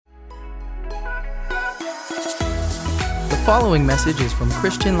following message is from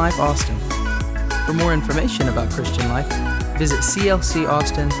Christian Life Austin. For more information about Christian Life, visit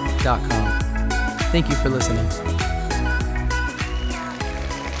clcaustin.com. Thank you for listening.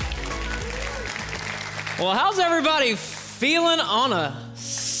 Well, how's everybody feeling on a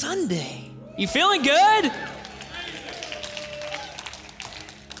Sunday? You feeling good?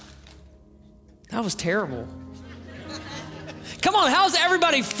 That was terrible. Come on, how's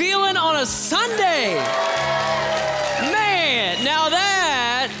everybody feeling on a Sunday? Man, now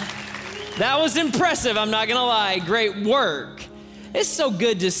that was impressive, I'm not gonna lie. Great work. It's so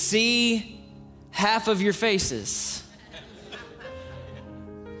good to see half of your faces.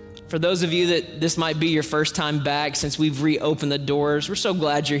 For those of you that this might be your first time back since we've reopened the doors, we're so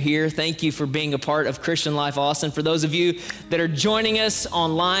glad you're here. Thank you for being a part of Christian Life Austin. For those of you that are joining us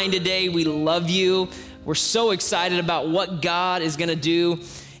online today, we love you. We're so excited about what God is gonna do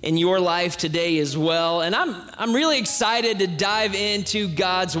in your life today as well. And I'm really excited to dive into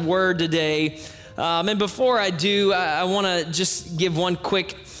God's word today. And before I do, I wanna just give one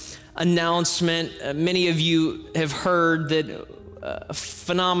quick announcement. Many of you have heard that a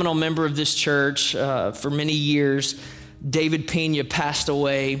phenomenal member of this church for many years, David Pena, passed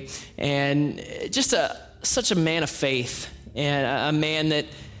away, and just such a man of faith, and a man that,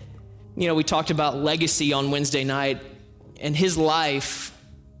 you know, we talked about legacy on Wednesday night, and his life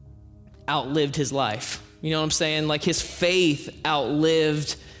outlived his life. You know what I'm saying? Like, his faith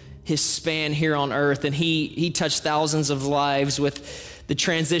outlived his span here on earth, and he touched thousands of lives with the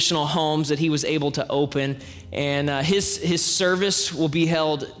transitional homes that he was able to open. And his service will be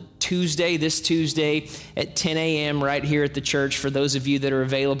held this Tuesday at 10 a.m. right here at the church for those of you that are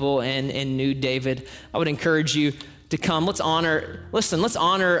available and knew David. I would encourage you to come. Let's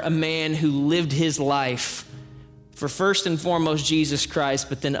honor a man who lived his life for first and foremost Jesus Christ,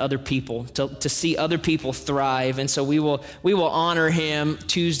 but then other people, to see other people thrive. And so we will honor him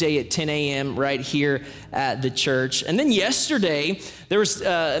Tuesday at 10 a.m. right here at the church. And then yesterday, there was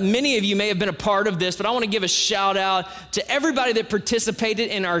many of you may have been a part of this, but I want to give a shout out to everybody that participated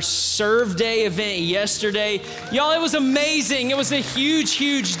in our Serve Day event yesterday. Y'all, it was amazing. It was a huge,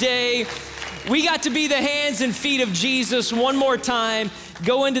 huge day. We got to be the hands and feet of Jesus one more time,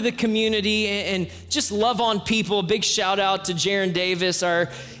 go into the community and just love on people. A big shout out to Jaron Davis, our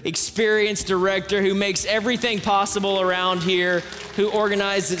experience director, who makes everything possible around here, who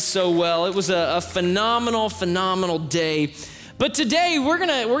organized it so well. It was a phenomenal, phenomenal day. But today we're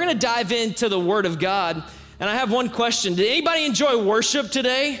gonna dive into the Word of God. And I have one question. Did anybody enjoy worship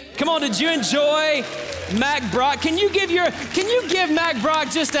today? Come on, did you enjoy Mac Brock? Can you give Mac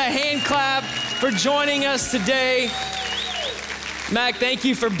Brock just a hand clap for joining us today? Mac, thank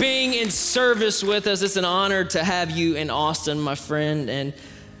you for being in service with us. It's an honor to have you in Austin, my friend. And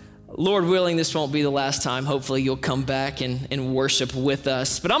Lord willing, this won't be the last time. Hopefully you'll come back and worship with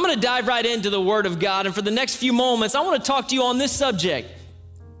us. But I'm gonna dive right into the Word of God. And for the next few moments, I wanna talk to you on this subject.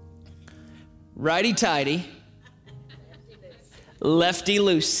 Righty-tighty,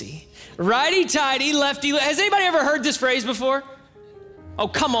 lefty-loosey. Righty-tighty, lefty-loosey. Has anybody ever heard this phrase before? Oh,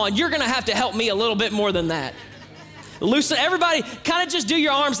 come on, you're gonna have to help me a little bit more than that. Loosen, everybody, kind of just do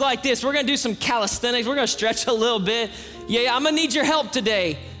your arms like this. We're gonna do some calisthenics. We're gonna stretch a little bit. Yeah, I'm gonna need your help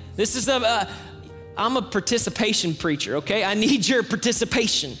today. I'm a participation preacher, okay? I need your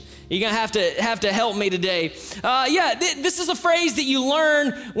participation. You're gonna have to help me today. This is a phrase that you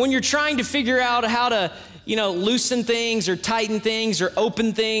learn when you're trying to figure out how to, loosen things or tighten things or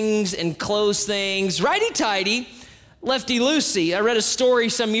open things and close things. Righty-tighty, lefty-loosey. I read a story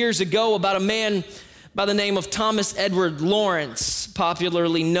some years ago about a man by the name of Thomas Edward Lawrence,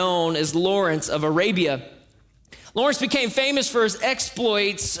 popularly known as Lawrence of Arabia. Lawrence became famous for his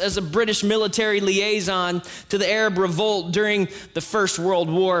exploits as a British military liaison to the Arab revolt during the First World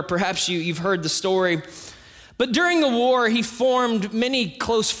War. Perhaps you've heard the story. But during the war, he formed many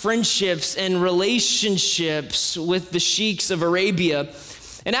close friendships and relationships with the sheiks of Arabia.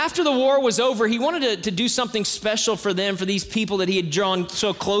 And after the war was over, he wanted to do something special for them, for these people that he had drawn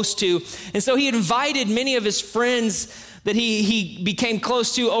so close to. And so he invited many of his friends that he became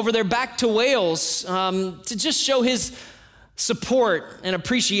close to over there back to Wales to just show his support and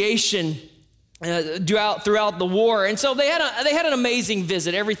appreciation throughout the war. And so they had an amazing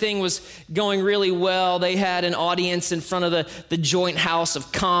visit. Everything was going really well. They had an audience in front of the Joint House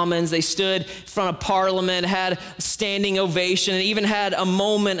of Commons. They stood in front of Parliament, had a standing ovation, and even had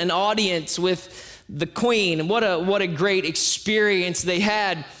an audience with the Queen. What a great experience they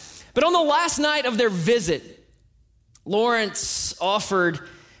had. But on the last night of their visit, Lawrence offered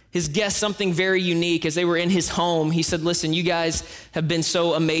his guests something very unique. As they were in his home, he said, listen, you guys have been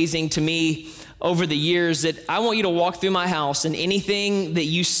so amazing to me over the years that I want you to walk through my house, and anything that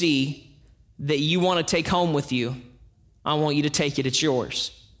you see that you want to take home with you, I want you to take it. It's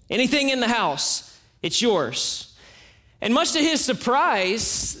yours. Anything in the house, it's yours. And much to his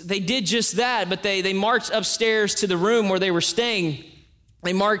surprise, they did just that, but they marched upstairs to the room where they were staying.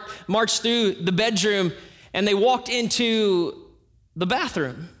 They marched through the bedroom, and they walked into the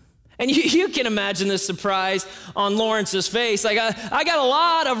bathroom. And you can imagine the surprise on Lawrence's face. Like, I got a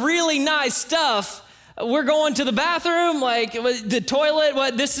lot of really nice stuff. We're going to the bathroom, like the toilet.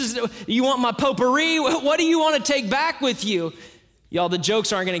 What this is? You want my potpourri? What do you want to take back with you? Y'all, the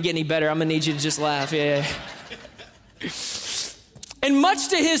jokes aren't going to get any better. I'm going to need you to just laugh. Yeah. And much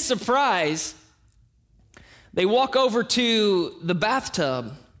to his surprise, they walk over to the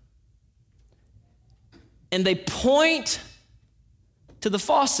bathtub and they point to the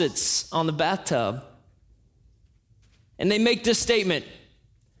faucets on the bathtub. And they make this statement: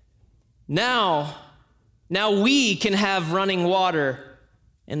 Now we can have running water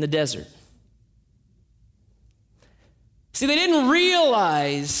in the desert. See, they didn't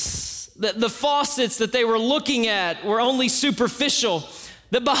realize that the faucets that they were looking at were only superficial,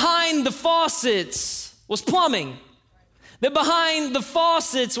 that behind the faucets was plumbing, that behind the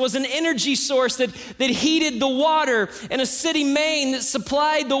faucets was an energy source that heated the water, and a city main that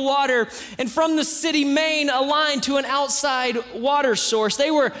supplied the water, and from the city main a line to an outside water source.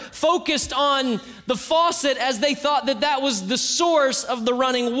 They were focused on the faucet as they thought that was the source of the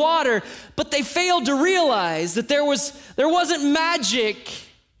running water, but they failed to realize that there wasn't magic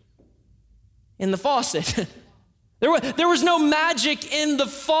in the faucet. There was no magic in the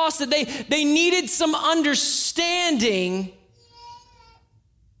faucet. They needed some understanding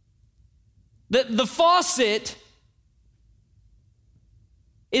that the faucet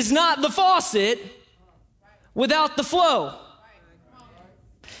is not the faucet without the flow.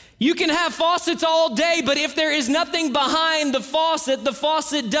 You can have faucets all day, but if there is nothing behind the faucet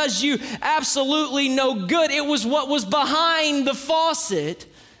does you absolutely no good. It was what was behind the faucet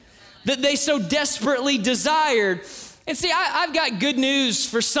that they so desperately desired. And see, I've got good news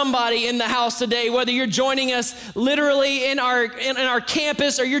for somebody in the house today, whether you're joining us literally in our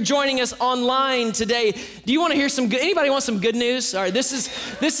campus or you're joining us online today. Do you want to hear some good? Anybody want some good news? All right, this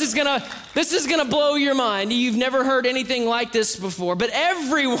is gonna blow your mind. You've never heard anything like this before. But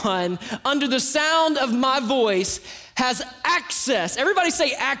everyone under the sound of my voice has access. Everybody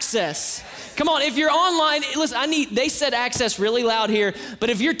say access. Come on, if you're online, listen, they said access really loud here, but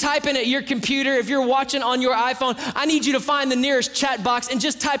if you're typing at your computer, if you're watching on your iPhone, I need you to find the nearest chat box and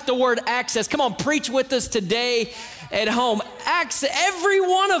just type the word access. Come on, preach with us today at home. Access. Every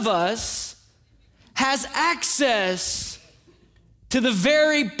one of us has access to the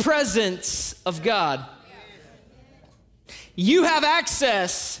very presence of God. You have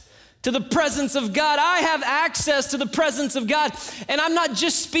access to the presence of God. I have access to the presence of God. And I'm not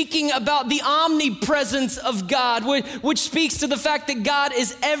just speaking about the omnipresence of God, which speaks to the fact that God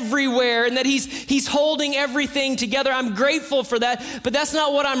is everywhere and that he's holding everything together. I'm grateful for that, but that's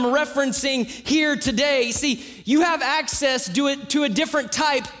not what I'm referencing here today. See, you have access to a different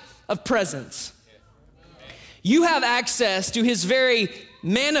type of presence. You have access to his very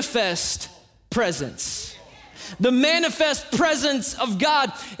manifest presence. The manifest presence of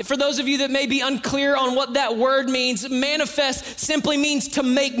God. For those of you that may be unclear on what that word means, manifest simply means to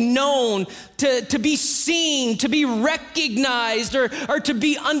make known, to be seen, to be recognized, or to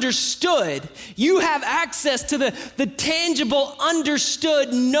be understood. You have access to the tangible,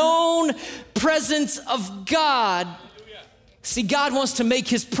 understood, known presence of God. See, God wants to make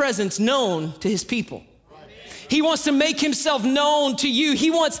his presence known to his people. He wants to make himself known to you.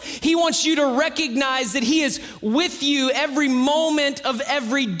 He wants you to recognize that he is with you every moment of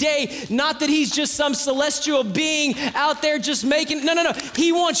every day. Not that he's just some celestial being out there just making, no.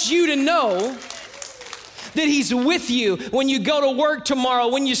 He wants you to know that he's with you when you go to work tomorrow,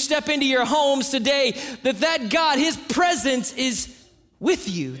 when you step into your homes today, that God, his presence is with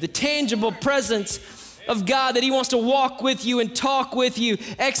you, the tangible presence of God, that he wants to walk with you and talk with you.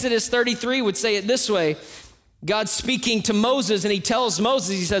 Exodus 33 would say it this way. God's speaking to Moses, and he tells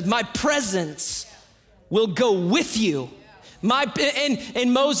Moses, he says, my presence will go with you.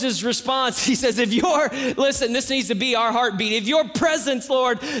 And Moses' response, he says, listen, this needs to be our heartbeat. If your presence,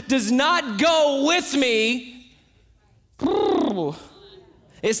 Lord, does not go with me,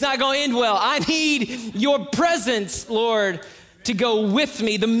 it's not going to end well. I need your presence, Lord, to go with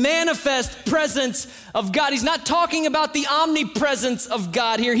me, the manifest presence of God. He's not talking about the omnipresence of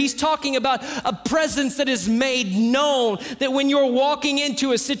God here. He's talking about a presence that is made known, that when you're walking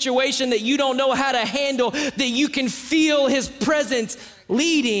into a situation that you don't know how to handle, that you can feel his presence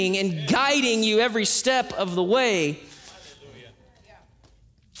leading and guiding you every step of the way.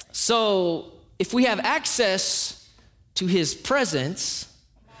 So if we have access to his presence,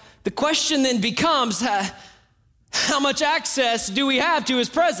 the question then becomes, how much access do we have to his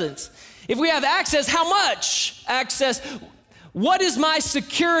presence? If we have access, how much access? What is my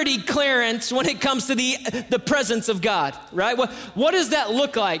security clearance when it comes to the presence of God, right? What does that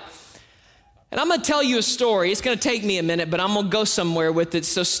look like? And I'm gonna tell you a story. It's gonna take me a minute, but I'm gonna go somewhere with it,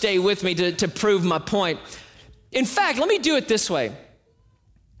 so stay with me to prove my point. In fact, let me do it this way.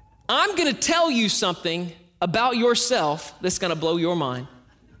 I'm gonna tell you something about yourself that's gonna blow your mind.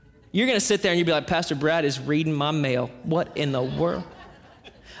 You're going to sit there and you'll be like, Pastor Brad is reading my mail. What in the world?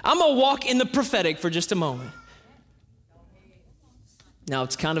 I'm going to walk in the prophetic for just a moment. Now,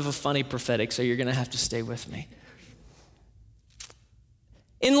 it's kind of a funny prophetic, so you're going to have to stay with me.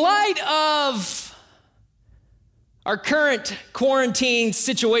 In light of our current quarantine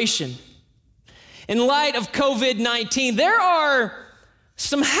situation, in light of COVID-19, there are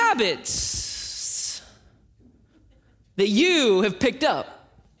some habits that you have picked up.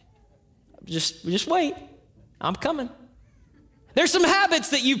 Just wait. I'm coming. There's some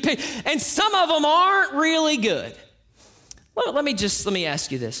habits that you pick, and some of them aren't really good. Well, let me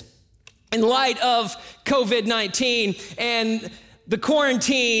ask you this. In light of COVID-19 and the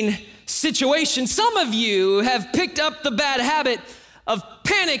quarantine situation, some of you have picked up the bad habit of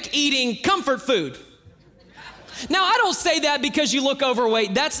panic eating comfort food. Now, I don't say that because you look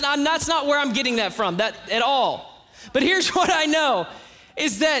overweight. That's not where I'm getting that from, that at all. But here's what I know,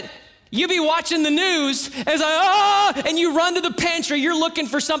 is that you be watching the news as and you run to the pantry. You're looking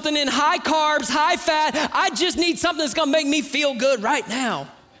for something in high carbs, high fat. I just need something that's going to make me feel good right now.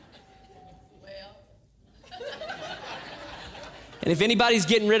 And if anybody's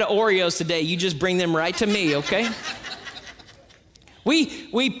getting rid of Oreos today, you just bring them right to me, okay?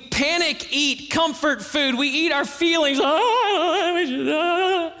 We panic eat comfort food. We eat our feelings. I'm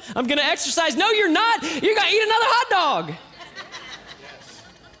going to exercise. No, you're not. You're going to eat another hot dog.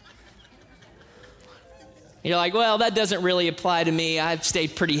 You're like, well, that doesn't really apply to me. I've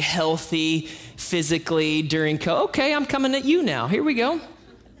stayed pretty healthy physically during COVID. Okay, I'm coming at you now. Here we go.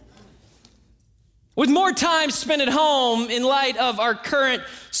 With more time spent at home in light of our current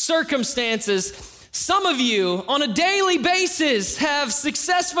circumstances, some of you on a daily basis have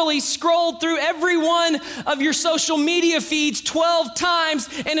successfully scrolled through every one of your social media feeds 12 times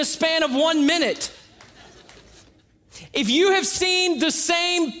in a span of 1 minute. If you have seen the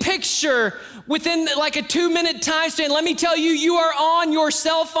same picture within like a 2-minute time span, let me tell you, you are on your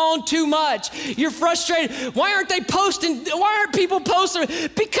cell phone too much. You're frustrated. Why aren't people posting?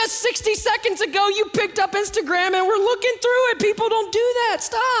 Because 60 seconds ago you picked up Instagram and we're looking through it. People don't do that.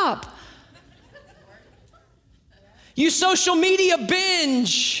 Stop. You social media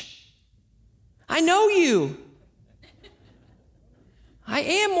binge. I know you. I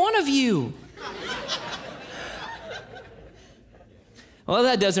am one of you. Well,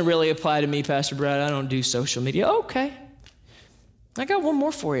 that doesn't really apply to me, Pastor Brad. I don't do social media. Okay. I got one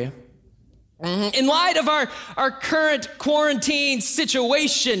more for you. In light of our current quarantine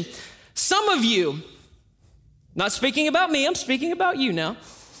situation, some of you, not speaking about me, I'm speaking about you now.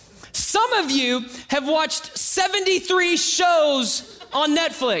 Some of you have watched 73 shows on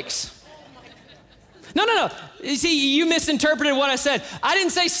Netflix. No. You see, you misinterpreted what I said. I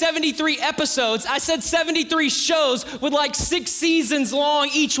didn't say 73 episodes. I said 73 shows with like 6 seasons long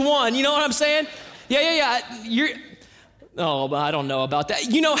each one. You know what I'm saying? Yeah. But I don't know about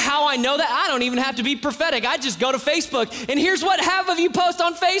that. You know how I know that? I don't even have to be prophetic. I just go to Facebook. And here's what half of you post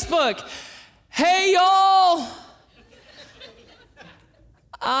on Facebook. Hey, y'all.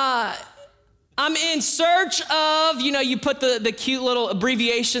 I'm in search of, you put the cute little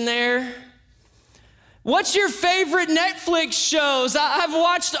abbreviation there. What's your favorite Netflix shows? I've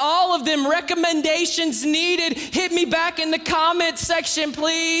watched all of them. Recommendations needed. Hit me back in the comments section,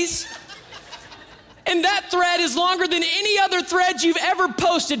 please. And that thread is longer than any other threads you've ever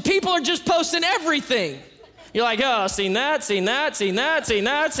posted. People are just posting everything. You're like, seen that.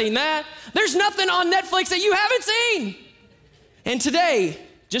 There's nothing on Netflix that you haven't seen. And today,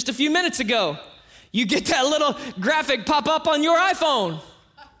 just a few minutes ago, you get that little graphic pop up on your iPhone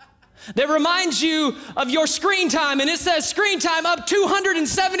that reminds you of your screen time, and it says screen time up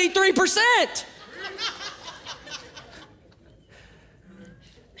 273%.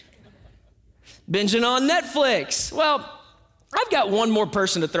 Binging on Netflix. Well, I've got one more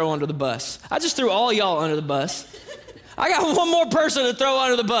person to throw under the bus. I just threw all y'all under the bus. I got one more person to throw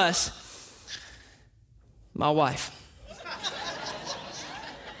under the bus. My wife.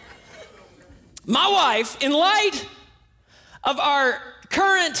 My wife, in light of our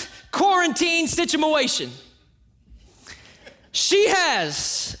current quarantine situation, she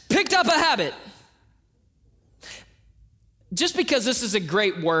has picked up a habit. Just because this is a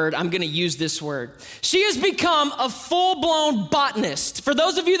great word, I'm going to use this word. She has become a full-blown botanist. For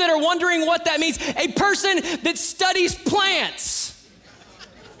those of you that are wondering what that means, a person that studies plants.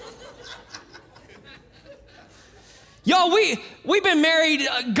 Y'all, we've been married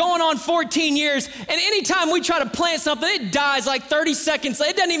going on 14 years, and anytime we try to plant something, it dies like 30 seconds.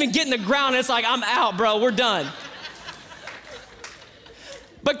 It doesn't even get in the ground, and it's like, I'm out, bro, we're done.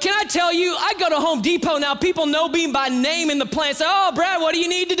 But can I tell you, I go to Home Depot now, people know me by name in the plant, say, oh, Brad, what do you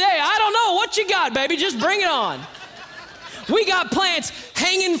need today? I don't know, what you got, baby, just bring it on. We got plants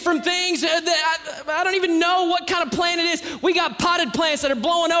hanging from things that I don't even know what kind of plant it is. We got potted plants that are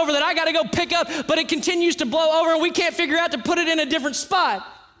blowing over that I got to go pick up, but it continues to blow over and we can't figure out to put it in a different spot.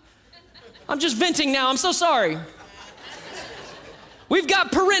 I'm just venting now. I'm so sorry. We've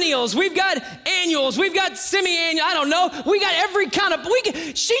got perennials, we've got annuals, we've got semi-annual, I don't know. We got every kind of,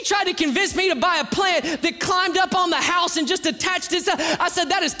 she tried to convince me to buy a plant that climbed up on the house and just attached itself. I said,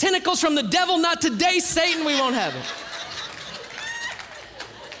 that is tentacles from the devil, not today, Satan, we won't have it.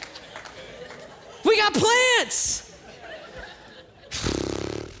 We got plants.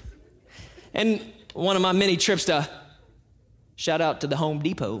 And one of my many trips to, shout out to the Home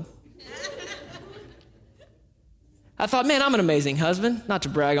Depot. I thought, man, I'm an amazing husband. Not to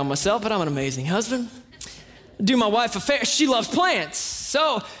brag on myself, but I'm an amazing husband. Do my wife a favor. She loves plants.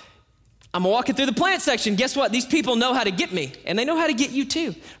 So I'm walking through the plant section. Guess what? These people know how to get me, and they know how to get you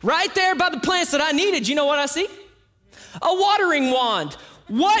too. Right there by the plants that I needed, you know what I see? A watering wand.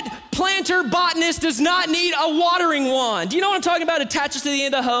 What planter botanist does not need a watering wand? Do you know what I'm talking about? It attaches to the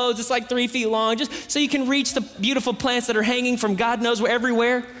end of the hose. It's like 3 feet long, just so you can reach the beautiful plants that are hanging from God knows where,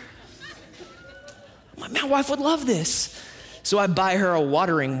 everywhere. My wife would love this. So I buy her a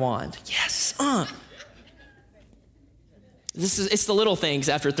watering wand. Yes. It's the little things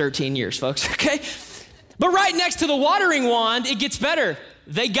after 13 years, folks, okay? But right next to the watering wand, it gets better.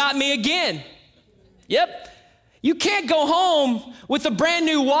 They got me again. Yep. You can't go home with a brand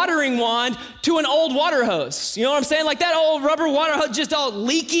new watering wand to an old water hose. You know what I'm saying? Like that old rubber water hose just all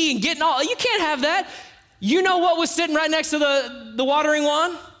leaky and getting all, you can't have that. You know what was sitting right next to the watering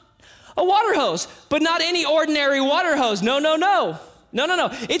wand? A water hose, but not any ordinary water hose. No.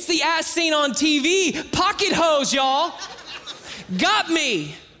 It's the as seen on TV pocket hose, y'all. Got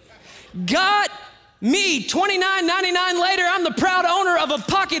me. $29.99 later, I'm the proud owner of a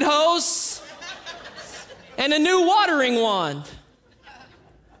pocket hose and a new watering wand.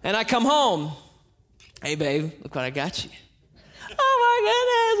 And I come home. Hey, babe, look what I got you. Oh, my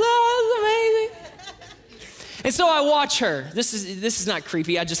goodness, oh, that's amazing. And so I watch her. This is not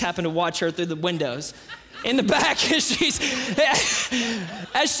creepy. I just happen to watch her through the windows in the back as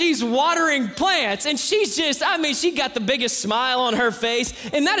she's watering plants. And she's just, she got the biggest smile on her face.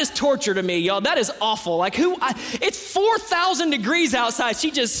 And that is torture to me, y'all. That is awful. Like it's 4,000 degrees outside. She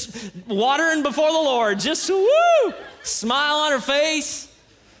just watering before the Lord. Just woo, smile on her face.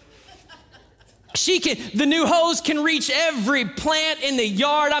 The new hose can reach every plant in the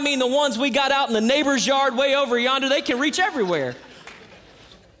yard. The ones we got out in the neighbor's yard way over yonder, they can reach everywhere.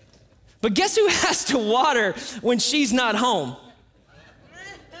 But guess who has to water when she's not home?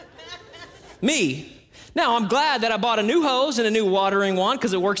 Me. Now, I'm glad that I bought a new hose and a new watering wand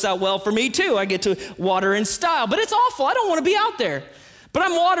because it works out well for me too. I get to water in style, but it's awful. I don't want to be out there. But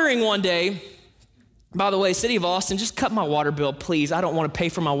I'm watering one day. By the way, City of Austin, just cut my water bill, please. I don't want to pay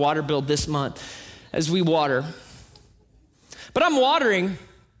for my water bill this month as we water. But I'm watering,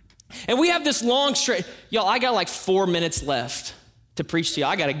 and we have this long stretch. Y'all, I got like 4 minutes left to preach to you.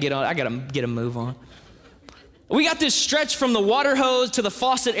 I gotta get a move on. We got this stretch from the water hose to the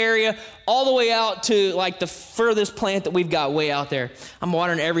faucet area all the way out to like the furthest plant that we've got way out there. I'm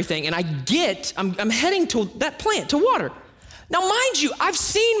watering everything, and I'm heading to that plant to water. Now, mind you, I've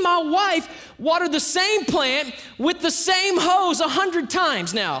seen my wife water the same plant with the same hose 100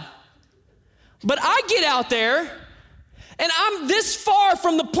 times now. But I get out there, and I'm this far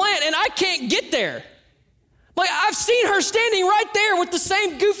from the plant, and I can't get there. Like, I've seen her standing right there with the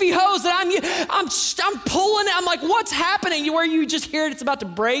same goofy hose that I'm pulling it. I'm like, what's happening? Where you just hear it, it's about to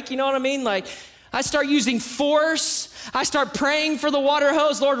break, you know what I mean? Like, I start using force. I start praying for the water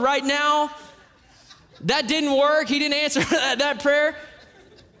hose, Lord, right now. That didn't work. He didn't answer that prayer.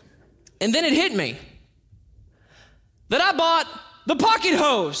 And then it hit me. that I bought the pocket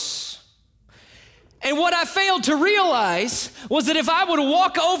hose. And what I failed to realize was that if I would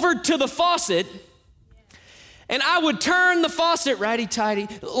walk over to the faucet and I would turn the faucet righty-tighty,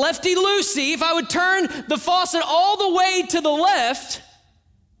 lefty-loosey, if I would turn the faucet all the way to the left,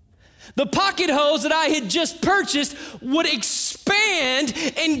 the pocket hose that I had just purchased would expand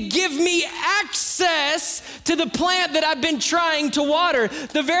and give me access to the plant that I've been trying to water.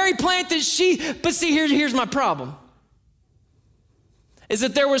 The very plant that but see, here's my problem. Is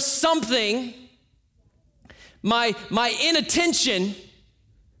that there was something, my inattention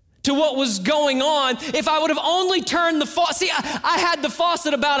to what was going on. If I would have only turned the faucet, see, I had the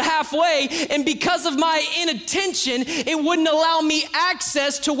faucet about halfway, and because of my inattention, it wouldn't allow me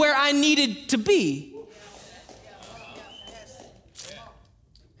access to where I needed to be.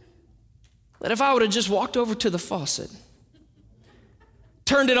 That if I would have just walked over to the faucet,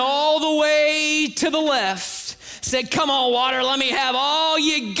 turned it all the way to the left, said, come on, water, let me have all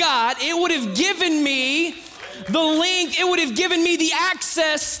you got, it would have given me the link, it would have given me the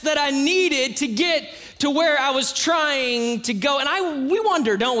access that I needed to get to where I was trying to go. And we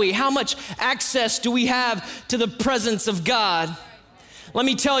wonder, don't we, how much access do we have to the presence of God? Let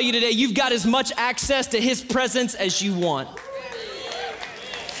me tell you today, you've got as much access to his presence as you want.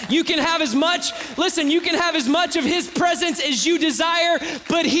 You can have as much of his presence as you desire,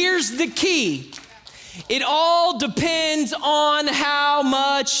 but here's the key. It all depends on how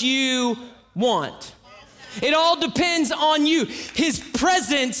much you want. It all depends on you. His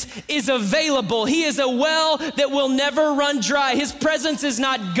presence is available. He is a well that will never run dry. His presence is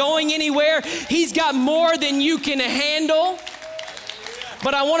not going anywhere. He's got more than you can handle.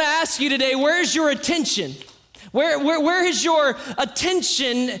 But I want to ask you today, where's your attention? Where has your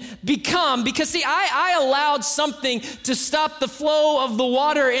attention become? Because see, I allowed something to stop the flow of the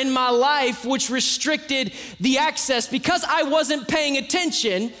water in my life, which restricted the access. Because I wasn't paying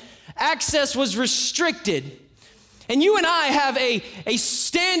attention, access was restricted. And you and I have a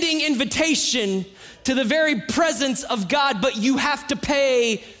standing invitation to the very presence of God, but you have to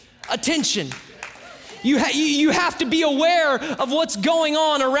pay attention. You have to be aware of what's going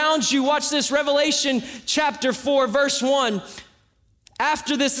on around you. Watch this, Revelation chapter 4, verse 1.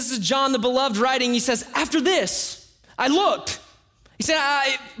 After this is John the Beloved writing, he says, after this, I looked. He said,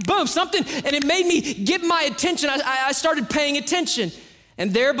 boom, something, and it made me get my attention. I started paying attention.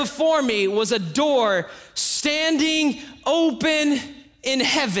 And there before me was a door standing open in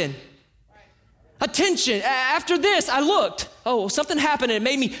heaven. Attention. After this, I looked. Oh, something happened and it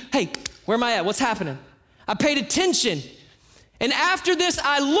made me, hey, where am I at? What's happening? I paid attention. And after this,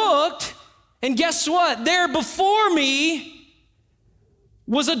 I looked, and guess what? There before me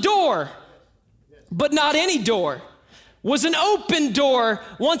was a door, but not any door. Was an open door.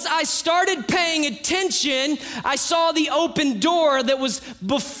 Once I started paying attention, I saw the open door that was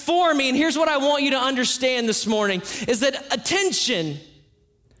before me. And here's what I want you to understand this morning, is that attention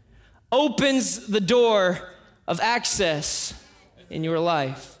opens the door of access in your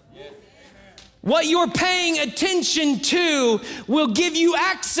life. What you're paying attention to will give you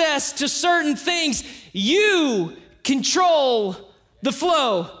access to certain things. You control the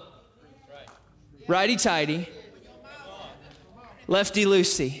flow. Righty-tighty.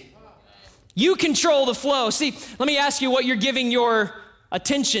 Lefty-loosey. You control the flow. See, let me ask you what you're giving your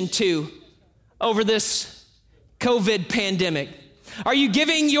attention to over this COVID pandemic. Are you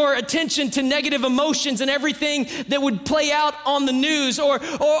giving your attention to negative emotions and everything that would play out on the news? Or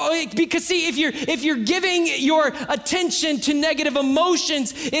because see, if you're giving your attention to negative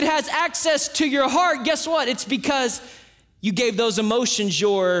emotions, it has access to your heart. Guess what? It's because you gave those emotions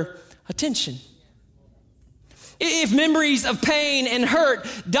your attention. If memories of pain and hurt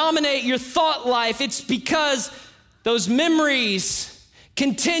dominate your thought life, it's because those memories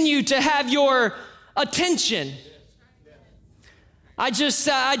continue to have your attention. I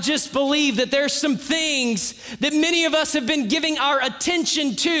just believe that there's some things that many of us have been giving our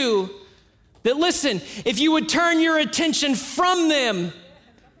attention to that, listen, if you would turn your attention from them,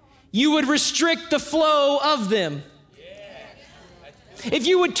 you would restrict the flow of them. If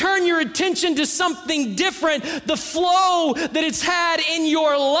you would turn your attention to something different, the flow that it's had in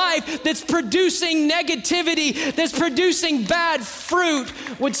your life that's producing negativity, that's producing bad fruit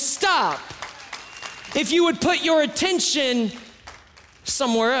would stop. If you would put your attention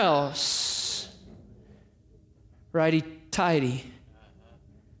somewhere else. Righty-tighty.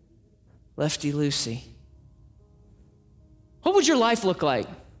 Lefty-loosey. What would your life look like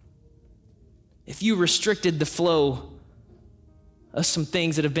if you restricted the flow of some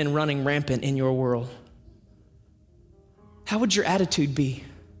things that have been running rampant in your world? How would your attitude be?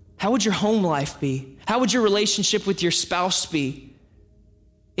 How would your home life be? How would your relationship with your spouse be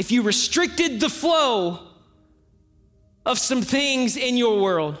if you restricted the flow of some things in your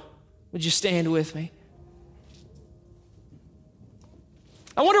world? Would you stand with me?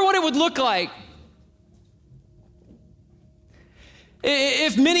 I wonder what it would look like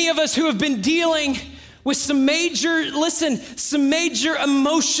if many of us who have been dealing with some major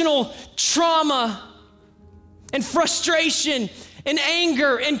emotional trauma and frustration and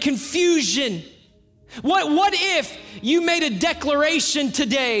anger and confusion. What if you made a declaration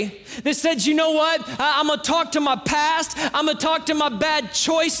today that said, you know what? I'm going to talk to my past. I'm going to talk to my bad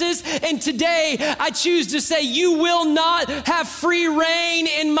choices. And today I choose to say, you will not have free reign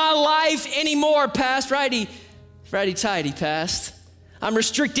in my life anymore, past. Righty-tighty, past. I'm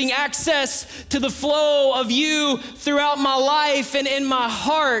restricting access to the flow of you throughout my life and in my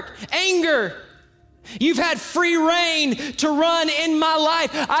heart. Anger. You've had free reign to run in my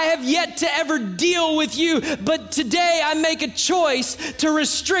life. I have yet to ever deal with you, but today I make a choice to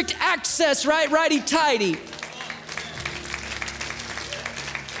restrict access, righty-tighty.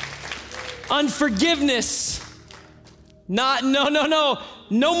 Unforgiveness. No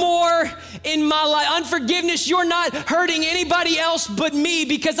more in my life. Unforgiveness, you're not hurting anybody else but me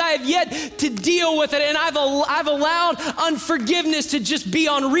because I have yet to deal with it. And I've allowed unforgiveness to just be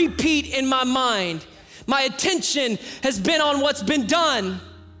on repeat in my mind. My attention has been on what's been done.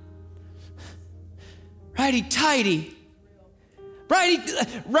 Righty-tighty.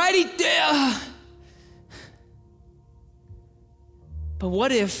 Righty. But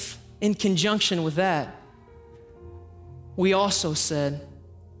what if, in conjunction with that, we also said,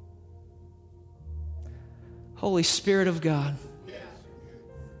 Holy Spirit of God,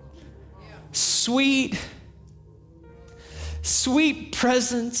 sweet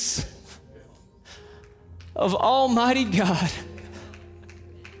presence of Almighty God,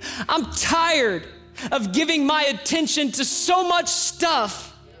 I'm tired of giving my attention to so much stuff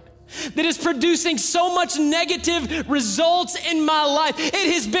that is producing so much negative results in my life.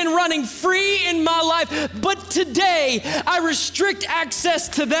 It has been running free in my life, but today I restrict access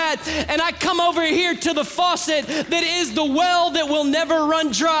to that and I come over here to the faucet that is the well that will never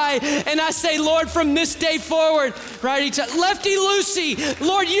run dry, and I say, Lord, from this day forward, lefty-loosey,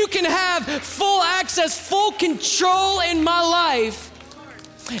 Lord, you can have full access, full control in my life.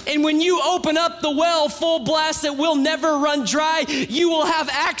 And when you open up the well full blast that will never run dry, you will have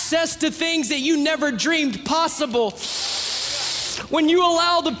access to things that you never dreamed possible. When you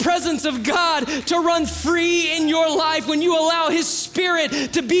allow the presence of God to run free in your life, when you allow His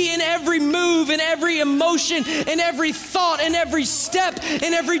Spirit to be in every move, in every emotion, in every thought, in every step,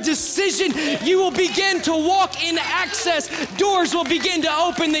 in every decision, you will begin to walk in access. Doors will begin to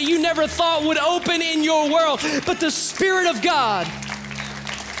open that you never thought would open in your world. But the Spirit of God,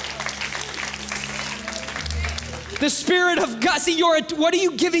 the Spirit of God. See, what are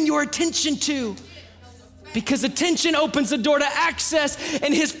you giving your attention to? Because attention opens the door to access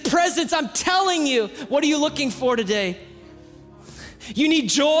and His presence. I'm telling you, what are you looking for today? You need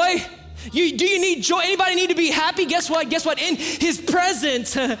joy? Do you need joy? Anybody need to be happy? Guess what? In His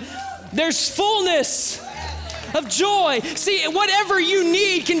presence, there's fullness of joy. See, whatever you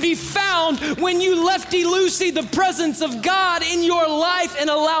need can be found when you lefty-loosey the presence of God in your life and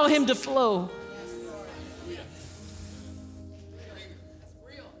allow Him to flow.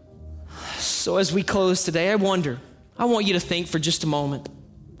 So as we close today, I want you to think for just a moment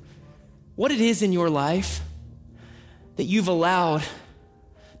what it is in your life that you've allowed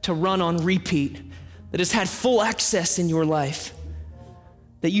to run on repeat, that has had full access in your life,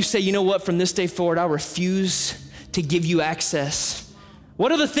 that you say, you know what, from this day forward, I refuse to give you access.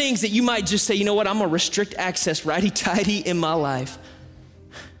 What are the things that you might just say, you know what, I'm gonna restrict access righty-tighty in my life?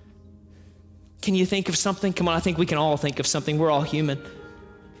 Can you think of something? Come on, I think we can all think of something. We're all human.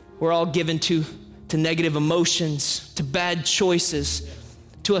 We're all given to negative emotions, to bad choices,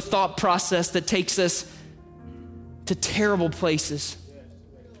 to a thought process that takes us to terrible places.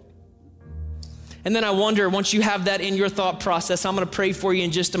 And then I wonder, once you have that in your thought process, I'm gonna pray for you in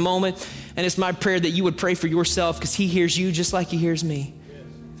just a moment, and it's my prayer that you would pray for yourself because He hears you just like He hears me.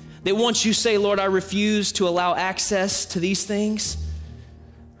 That once you say, Lord, I refuse to allow access to these things,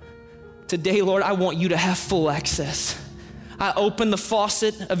 today, Lord, I want you to have full access. I open the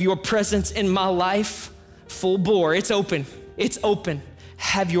faucet of your presence in my life, full bore. It's open. It's open.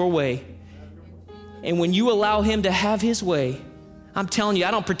 Have your way. And when you allow Him to have His way, I'm telling you,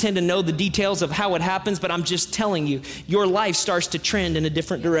 I don't pretend to know the details of how it happens, but I'm just telling you, your life starts to trend in a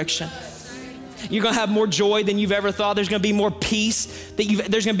different direction. You're gonna have more joy than you've ever thought. There's gonna be more peace,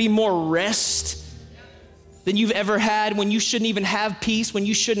 there's gonna be more rest. than you've ever had, when you shouldn't even have peace, when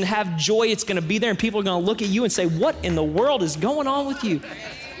you shouldn't have joy. It's going to be there, and people are going to look at you and say, what in the world is going on with you?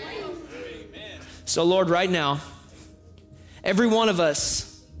 So Lord, right now, every one of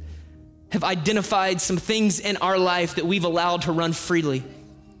us have identified some things in our life that we've allowed to run freely.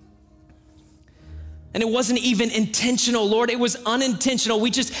 And it wasn't even intentional, Lord. It was unintentional.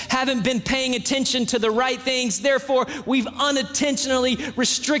 We just haven't been paying attention to the right things. Therefore, we've unintentionally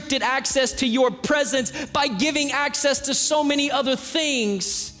restricted access to your presence by giving access to so many other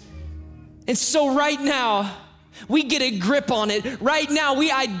things. And so right now, we get a grip on it. Right now,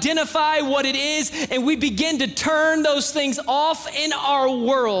 we identify what it is, and we begin to turn those things off in our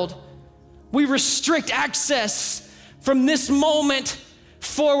world. We restrict access from this moment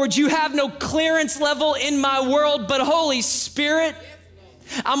forward. You have no clearance level in my world, but Holy Spirit,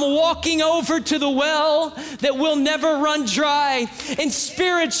 I'm walking over to the well that will never run dry. And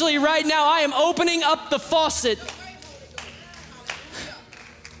spiritually right now, I am opening up the faucet.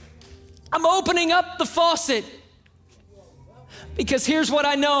 I'm opening up the faucet because here's what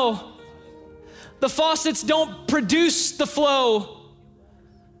I know. The faucets don't produce the flow,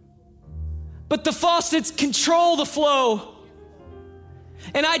 but the faucets control the flow.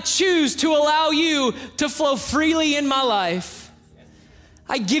 And I choose to allow you to flow freely in my life.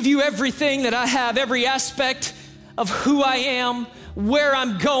 I give you everything that I have, every aspect of who I am, where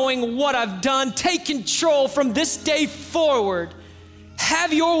I'm going, what I've done. Take control from this day forward.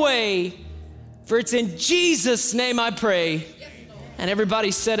 Have your way, for it's in Jesus' name I pray. And everybody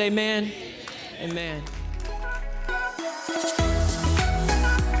said amen. Amen.